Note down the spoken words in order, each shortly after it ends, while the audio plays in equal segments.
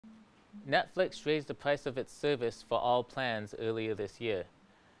Netflix raised the price of its service for all plans earlier this year.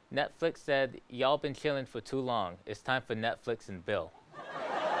 Netflix said, "Y'all been chilling for too long. It's time for Netflix and Bill."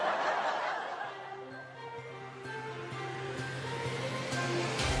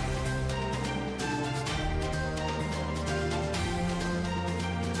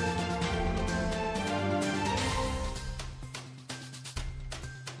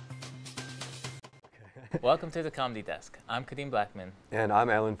 Welcome to the Comedy Desk. I'm Kadeem Blackman. And I'm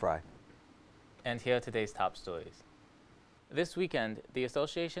Alan Fry. And here are today's top stories. This weekend, the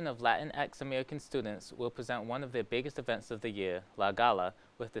Association of Latinx American Students will present one of their biggest events of the year, La Gala,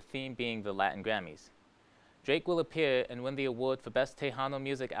 with the theme being the Latin Grammys. Drake will appear and win the award for Best Tejano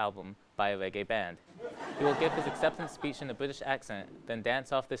Music Album by a reggae band. He will give his acceptance speech in a British accent, then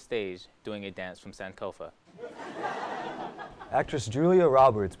dance off the stage doing a dance from Sankofa. Actress Julia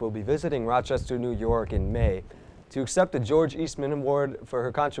Roberts will be visiting Rochester, New York in May to accept the George Eastman Award for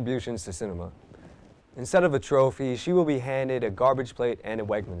her contributions to cinema. Instead of a trophy, she will be handed a garbage plate and a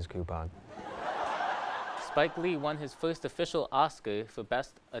Wegmans coupon. Spike Lee won his first official Oscar for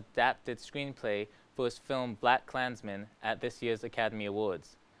Best Adapted Screenplay for his film Black Klansman at this year's Academy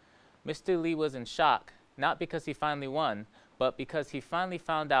Awards. Mr. Lee was in shock, not because he finally won, but because he finally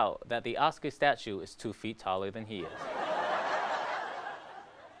found out that the Oscar statue is 2 feet taller than he is.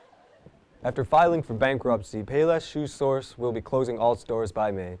 After filing for bankruptcy, Payless Shoe Source will be closing all stores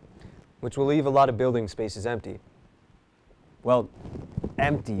by May, which will leave a lot of building spaces empty. Well,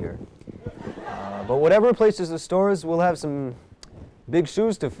 emptier. But whatever replaces the stores will have some big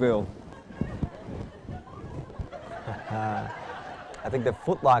shoes to fill. I think the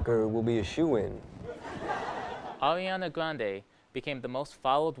Foot Locker will be a shoe-in. Ariana Grande became the most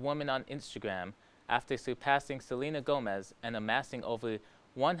followed woman on Instagram after surpassing Selena Gomez and amassing over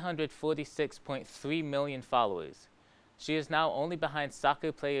 146.3 million followers. She is now only behind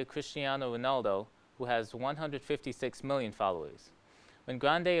soccer player Cristiano Ronaldo, who has 156 million followers. When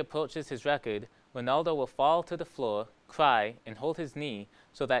Grande approaches his record, Ronaldo will fall to the floor, cry, and hold his knee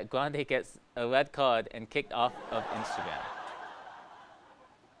so that Grande gets a red card and kicked off of Instagram.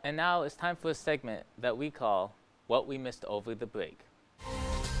 And now it's time for a segment that we call What We Missed Over the Break.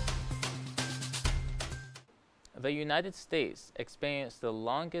 The United States experienced the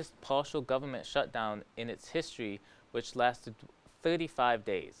longest partial government shutdown in its history, which lasted 35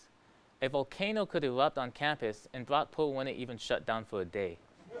 days. A volcano could erupt on campus, and Brockport wouldn't even shut down for a day.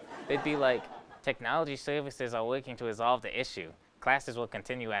 They'd be like, "Technology services are working to resolve the issue. Classes will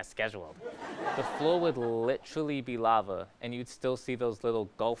continue as scheduled." The floor would literally be lava, and you'd still see those little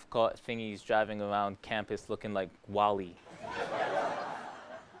golf cart thingies driving around campus looking like Wall-E.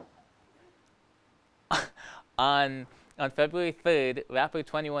 On February 3rd, rapper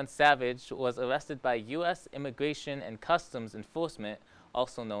 21 Savage was arrested by U.S. Immigration and Customs Enforcement,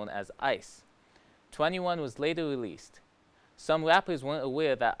 also known as ICE. 21 was later released. Some rappers weren't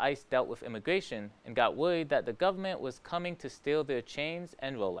aware that ICE dealt with immigration and got worried that the government was coming to steal their chains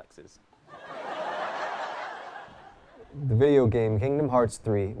and Rolexes. The video game Kingdom Hearts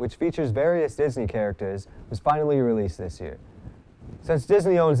 3, which features various Disney characters, was finally released this year. Since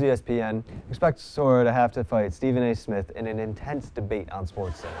Disney owns ESPN, expect Sora to have to fight Stephen A. Smith in an intense debate on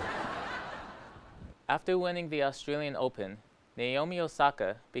SportsCenter. After winning the Australian Open, Naomi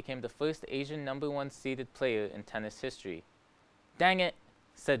Osaka became the first Asian #1 seeded player in tennis history. "Dang it,"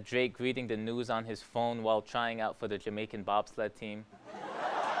 said Drake, reading the news on his phone while trying out for the Jamaican bobsled team.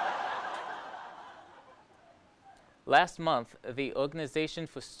 Last month, the Organization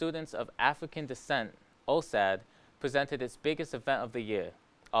for Students of African Descent, OSAD, presented its biggest event of the year,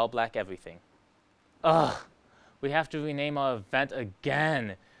 All Black Everything. "Ugh, we have to rename our event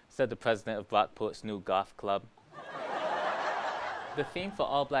again," said the president of Brockport's new golf club. The theme for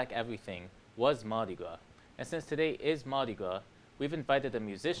All Black Everything was Mardi Gras, and since today is Mardi Gras, we've invited a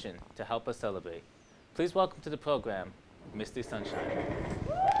musician to help us celebrate. Please welcome to the program, Mr. Sunshine.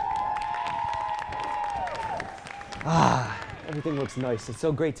 Everything looks nice. It's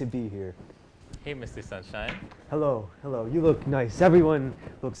so great to be here. Hey, Mr. Sunshine. Hello, hello. You look nice. Everyone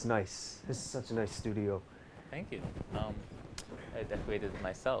looks nice. This is such a nice studio. Thank you. I decorated it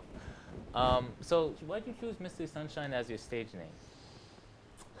myself. So why'd you choose Mr. Sunshine as your stage name?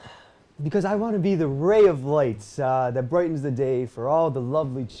 Because I want to be the ray of light that brightens the day for all the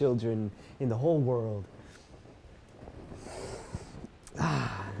lovely children in the whole world.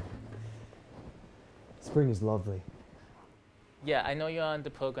 Spring is lovely. Yeah, I know you're on the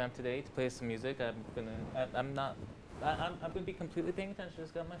program today to play some music. I'm gonna be completely paying attention.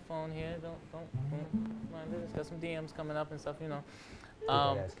 Just got my phone here. Don't mind it. Just got some DMs coming up and stuff, you know.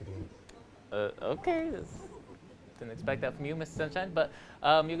 Okay. Didn't expect that from you, Mr. Sunshine. But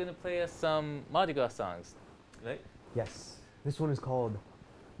you're gonna play us some Mardi Gras songs, right? Yes. This one is called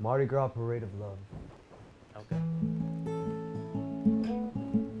Mardi Gras Parade of Love. Okay.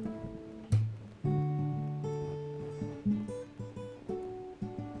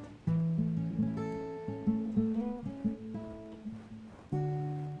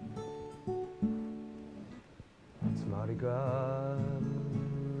 It's Mardi Gras,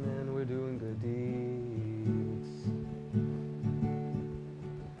 and we're doing good deeds.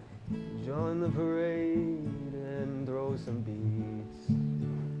 Join the parade and throw some beats.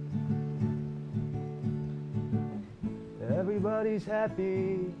 Everybody's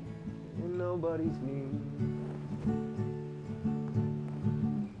happy and nobody's mean.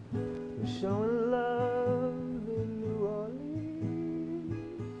 We're showing love in New Orleans.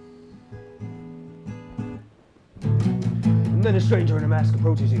 And then a stranger in a mask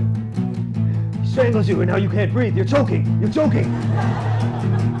approaches you. He strangles you and now you can't breathe. You're choking. You're choking.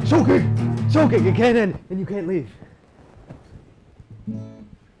 Choking. Choking. It can't end and you can't leave.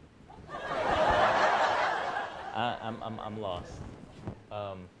 I'm lost.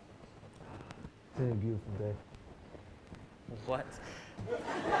 It's a beautiful day. What?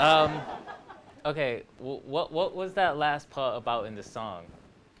 Okay. What was that last part about in the song?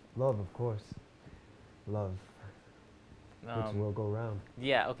 Love, of course. Love. Which will go round.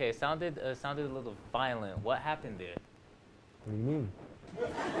 Yeah. Okay. It sounded a little violent. What happened there? What do you mean?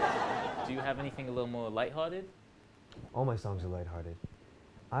 Do you have anything a little more lighthearted? All my songs are lighthearted.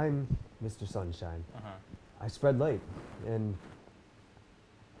 I'm Mr. Sunshine. Uh-huh. I spread light, and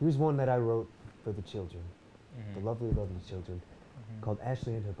here's one that I wrote for the children, the lovely, lovely children, called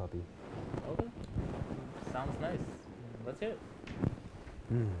Ashley and Her Puppy. Okay. Sounds nice. Let's hear it.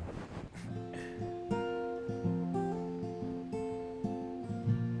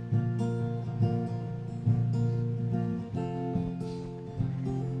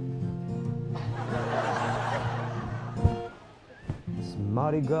 It's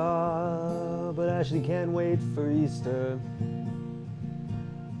Mardi Gras, but Ashley can't wait for Easter.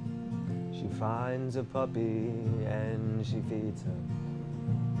 She finds a puppy and she feeds her.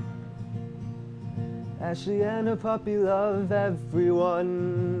 Ashley and her puppy love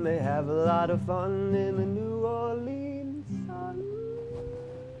everyone. They have a lot of fun in the New Orleans sun.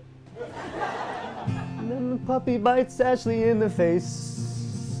 And then the puppy bites Ashley in the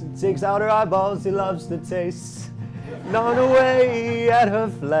face. Takes out her eyeballs, he loves the taste. Gnawing away at her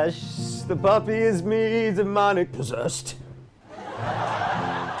flesh. The puppy is me, demonic possessed.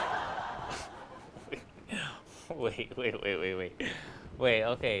 Wait,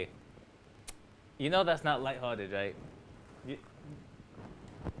 okay. You know that's not lighthearted, right?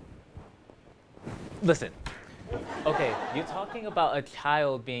 Listen. Okay, you're talking about a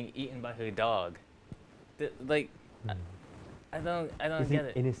child being eaten by her dog. I don't get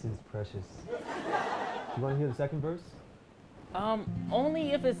it. Innocence precious. Do you want to hear the second verse?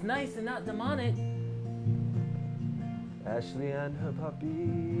 Only if it's nice and not demonic. Ashley and her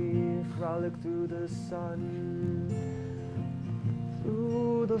puppy frolic through the sun,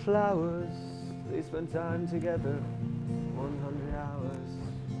 through the flowers. They spend time together, 100 hours.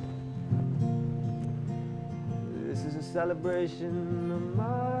 This is a celebration of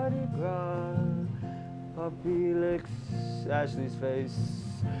Mardi Gras. Puppy licks Ashley's face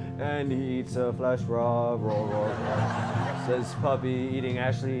and he eats her flesh raw, raw, raw, raw. Says puppy eating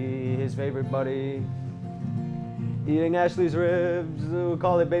Ashley, his favorite buddy. Eating Ashley's ribs, we'll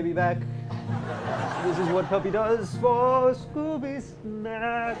call it baby back. This is what puppy does for Scooby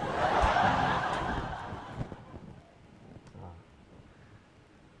Snack.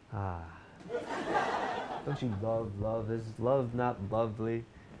 Don't you love love? Is love not lovely?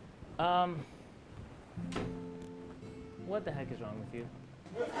 What the heck is wrong with you?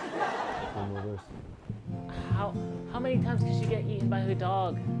 One more verse. How many times can she get eaten by her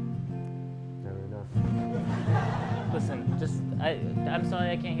dog? Never enough. Listen, I'm sorry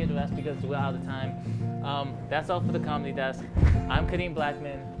I can't hear the rest because we're out of time. That's all for the Comedy Desk. I'm Kadeem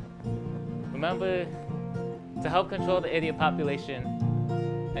Blackman. Remember to help control the idiot population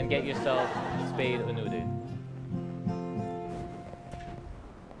and get yourself spayed or neutered.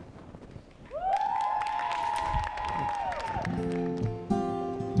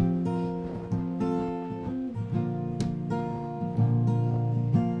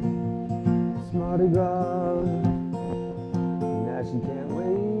 Mardi Gras, now she can't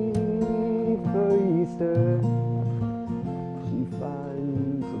wait for Easter. She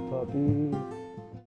finds a puppy